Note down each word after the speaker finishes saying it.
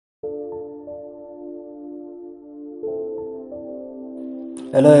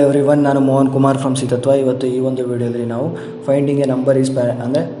Hello everyone, ನಾನು Mohan Kumar from CTathva. ಇವತ್ತು ಈ ಒಂದು ವಿಡಿಯೋದಲ್ಲಿ ನಾವು ಫೈಂಡಿಂಗ್ ಎ ನಂಬರ್ ಈಸ್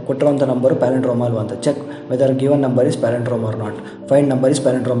ಅಂದರೆ ಕೊಟ್ಟಿರುವಂಥ ನಂಬರು ಪ್ಯಾಲಿಂಡ್ರೋಮ್ ಅಲ್ವಾ ಅಂತ check whether given number is ಪ್ಯಾಲಿಂಡ್ರೋಮ್ R not, find number is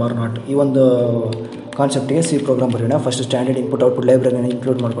ಪ್ಯಾಲಿಂಡ್ರೋಮ್ R not. ಈ ಒಂದು ಕಾನ್ಸೆಪ್ಟಿಗೆ ಸಿ ಪ್ರೋಗ್ರಾಮ್ ಬರೋಣ. First standard input output ಲೈಬ್ರರಿನ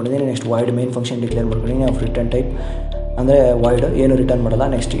include ಮಾಡ್ಕೊಂಡಿದ್ದೀನಿ. Next void main function declare ಮಾಡ್ಕೊಂಡಿದ್ದೀನಿ. ಆಫ್ ರಿಟರ್ನ್ ಟೈಪ್ ಅಂದರೆ ವಾಯ್ಡ್ ಏನು ರಿಟರ್ನ್ ಮಾಡಲ್ಲ.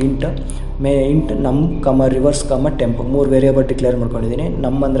 ನೆಕ್ಸ್ಟ್ ಇಂಟ್ ನಮ್ಮ reverse ಟೆಂಪ್ 3 variable declare ಮಾಡ್ಕೊಂಡಿದ್ದೀನಿ.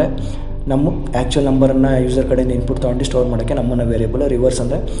 ಅಂದರೆ ನಮ್ಮ ಆ್ಯಕ್ಚುಯಲ್ ನಂಬರನ್ನು ಯೂಸರ್ ಕಡೆಯಿಂದ ಇನ್ಪುಟ್ ತೊಗೊಂಡು ಸ್ಟೋರ್ ಮಾಡೋಕ್ಕೆ ನಮ್ಮನ್ನು ವೇರಿಯೇಬಲ್, ರಿವರ್ಸ್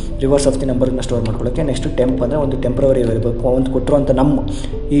ಅಂದರೆ ರಿವರ್ಸ್ ಆಫ್ ದಿ ನಂಬರನ್ನು ಸ್ಟೋರ್ ಮಾಡ್ಕೊಳ್ಳೋಕ್ಕೆ. ನೆಕ್ಸ್ಟ್ ಟೆಂಪ್ ಅಂದರೆ ಒಂದು ಟೆಂಪ್ರವರಿ ವೇರಿಯೇಬಲ್, ಒಂದು ಕೊಟ್ಟಿರುವಂಥ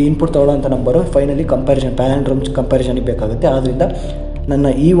ಈ ಇನ್ಪುಟ್ ತೊಗೊಳ್ಳೋಂಥ ನಂಬರು ಫೈನಲಿ ಕಂಪ್ಯಾರಿಸನ್ ಪ್ಯಾಲಿಂಡ್ರೋಮ್ ಕಂಪ್ಯಾರಿಸನ್ಗೆ ಬೇಕಾಗುತ್ತೆ. ಆದ್ದರಿಂದ ನನ್ನ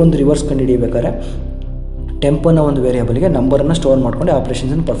ಈ ಒಂದು ರಿವರ್ಸ್ ಕಂಡುಹಿಡಿಯಬೇಕಾದ್ರೆ ಟೆಂಪನ್ನು ಒಂದು ವೇರಿಯೇಬಲ್ಗೆ ನಂಬರನ್ನು ಸ್ಟೋರ್ ಮಾಡ್ಕೊಂಡು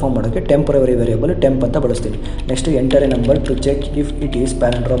ಆಪ್ರೇಷನ್ಸನ್ನು ಪರ್ಫಾರ್ಮ್ ಮಾಡೋಕ್ಕೆ ಟೆಂಪರರಿ ವೇರಿಯೇಬಲ್ ಟೆಂಪ್ ಅಂತ ಬಳಸ್ತೀನಿ. Next enter A number two check if it is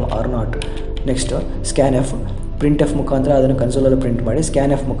ಪ್ಯಾಲಿಂಡ್ರೋಮ್ R not. Next scan F, print F ಮುಖಾಂತರ ಅದನ್ನು ಕನ್ಸೋಲಲ್ಲಿ ಪ್ರಿಂಟ್ ಮಾಡಿ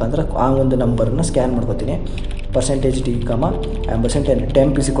ಸ್ಕ್ಯಾನ್ ಎಫ್ ಮುಖಾಂತರ ಆ ಒಂದು ನಂಬರನ್ನು ಸ್ಕ್ಯಾನ್ ಮಾಡ್ಕೋತೀನಿ. %t, %n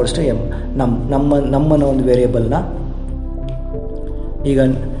ಟೆಂಪ್ is equals to M. ನಮ್ಮನ್ನು ಒಂದು ವೇರಿಯೇಬಲ್ನ ಈಗ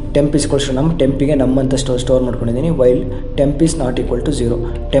ಟೆಂಪ್ ಇಸ್ ಈಕ್ವಲ್ಸ್ ಟು ಟೆಂಪಿಗೆ ನಮ್ಮಂತ ಸ್ಟೋರ್ ಮಾಡ್ಕೊಂಡಿದ್ದೀನಿ. While ಟೆಂಪ್ is not equal to 0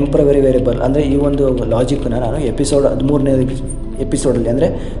 temporary variable. ಅಂದರೆ ಈ ಒಂದು ಲಾಜಿಕ್ನ ನಾನು ಎಪಿಸೋಡ್ 13ನೇ ಎಪಿಸೋಡಲ್ಲಿ ಅಂದರೆ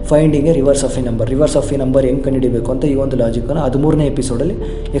finding A reverse of A number ಹೆಂಗೆ ಕಂಡುಹಿಡಿಬೇಕು ಅಂತ ಈ ಒಂದು ಲಾಜಿಕನ್ನು 13ನೇ ಎಪಿಸೋಡಲ್ಲಿ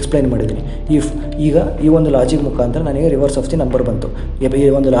ಎಕ್ಸ್ಪ್ಲೈನ್ ಮಾಡಿದ್ದೀನಿ. ಈಗ ಈ ಒಂದು ಲಾಜಿಕ್ ಮುಖಾಂತರ ನನಗೆ ರಿವರ್ಸ್ ಆಫ್ ದಿ ನಂಬರ್ ಬಂತು. ಈ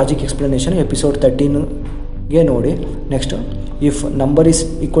ಒಂದು ಲಾಜಿಕ್ ಎಕ್ಸ್ಪ್ಲನೇಷನ್ ಎಪಿಸೋಡ್ 13ಗೆ ನೋಡಿ. Next if number is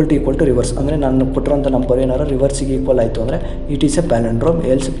equal to reverse ಅಂದರೆ ನಾನು ಕೊಟ್ಟಿರೋಂಥ ನಂಬರ್ ಏನಾರು ರಿವರ್ಸಿಗೆ ಈಕ್ವಲ್ ಆಯಿತು ಅಂದರೆ it is A ಪ್ಯಾಲಿಂಡ್ರೋಮ್,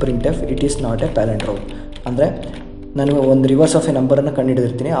 else print F it is not A ಪ್ಯಾಲಿಂಡ್ರೋಮ್. ಅಂದರೆ ನಾನು ಒಂದು ರಿವರ್ಸ್ ಆಫ್ ಎ ನಂಬರನ್ನು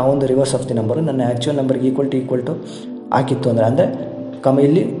ಕಂಡುಹಿಡಿದಿರ್ತೀನಿ. ಆ ಒಂದು ರಿವರ್ಸ್ ಆಫ್ ದಿ ನಂಬರು ನನ್ನ ಆ್ಯಕ್ಚುಯಲ್ ನಂಬರ್ಗೆ ಈಕ್ವಲ್ ಟು ಆಗಿತ್ತು ಅಂದರೆ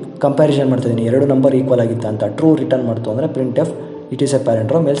ಇಲ್ಲಿ ಕಂಪ್ಯಾರಿಸನ್ ಮಾಡ್ತಾಯಿದ್ದೀನಿ, 2 ನಂಬರ್ ಈಕ್ವಲ್ ಆಗಿತ್ತು ಅಂತ. ಟ್ರೂ ರಿಟರ್ನ್ ಮಾಡ್ತು ಅಂದರೆ print F it is A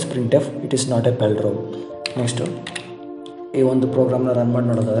ಪ್ಯಾಲಿಂಡ್ರೋಮ್, else print F it is not A ಪ್ಯಾಲಿಂಡ್ರೋಮ್. Next ಈ ಒಂದು ಪ್ರೋಗ್ರಾಮ್ನ ರನ್ ಮಾಡಿ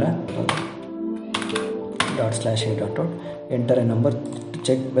ನೋಡೋದಾದರೆ ./a.out enter A number two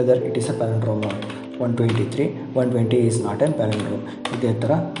check whether it is A ಪ್ಯಾಲಿಂಡ್ರೋಮ್ not. 123 120 is not A ಪ್ಯಾಲಿಂಡ್ರೋಮ್. ಇದೇ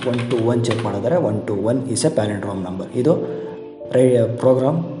ಥರ 1 to 1 ಚೆಕ್ ಮಾಡಿದರೆ 1 to 1 is A ಪ್ಯಾಲಿಂಡ್ರೋಮ್ number. ಇದು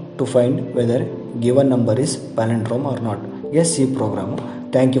program to find weather given number is palindrome or not. Yes, C program.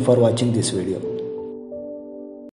 Thank you for watching this video.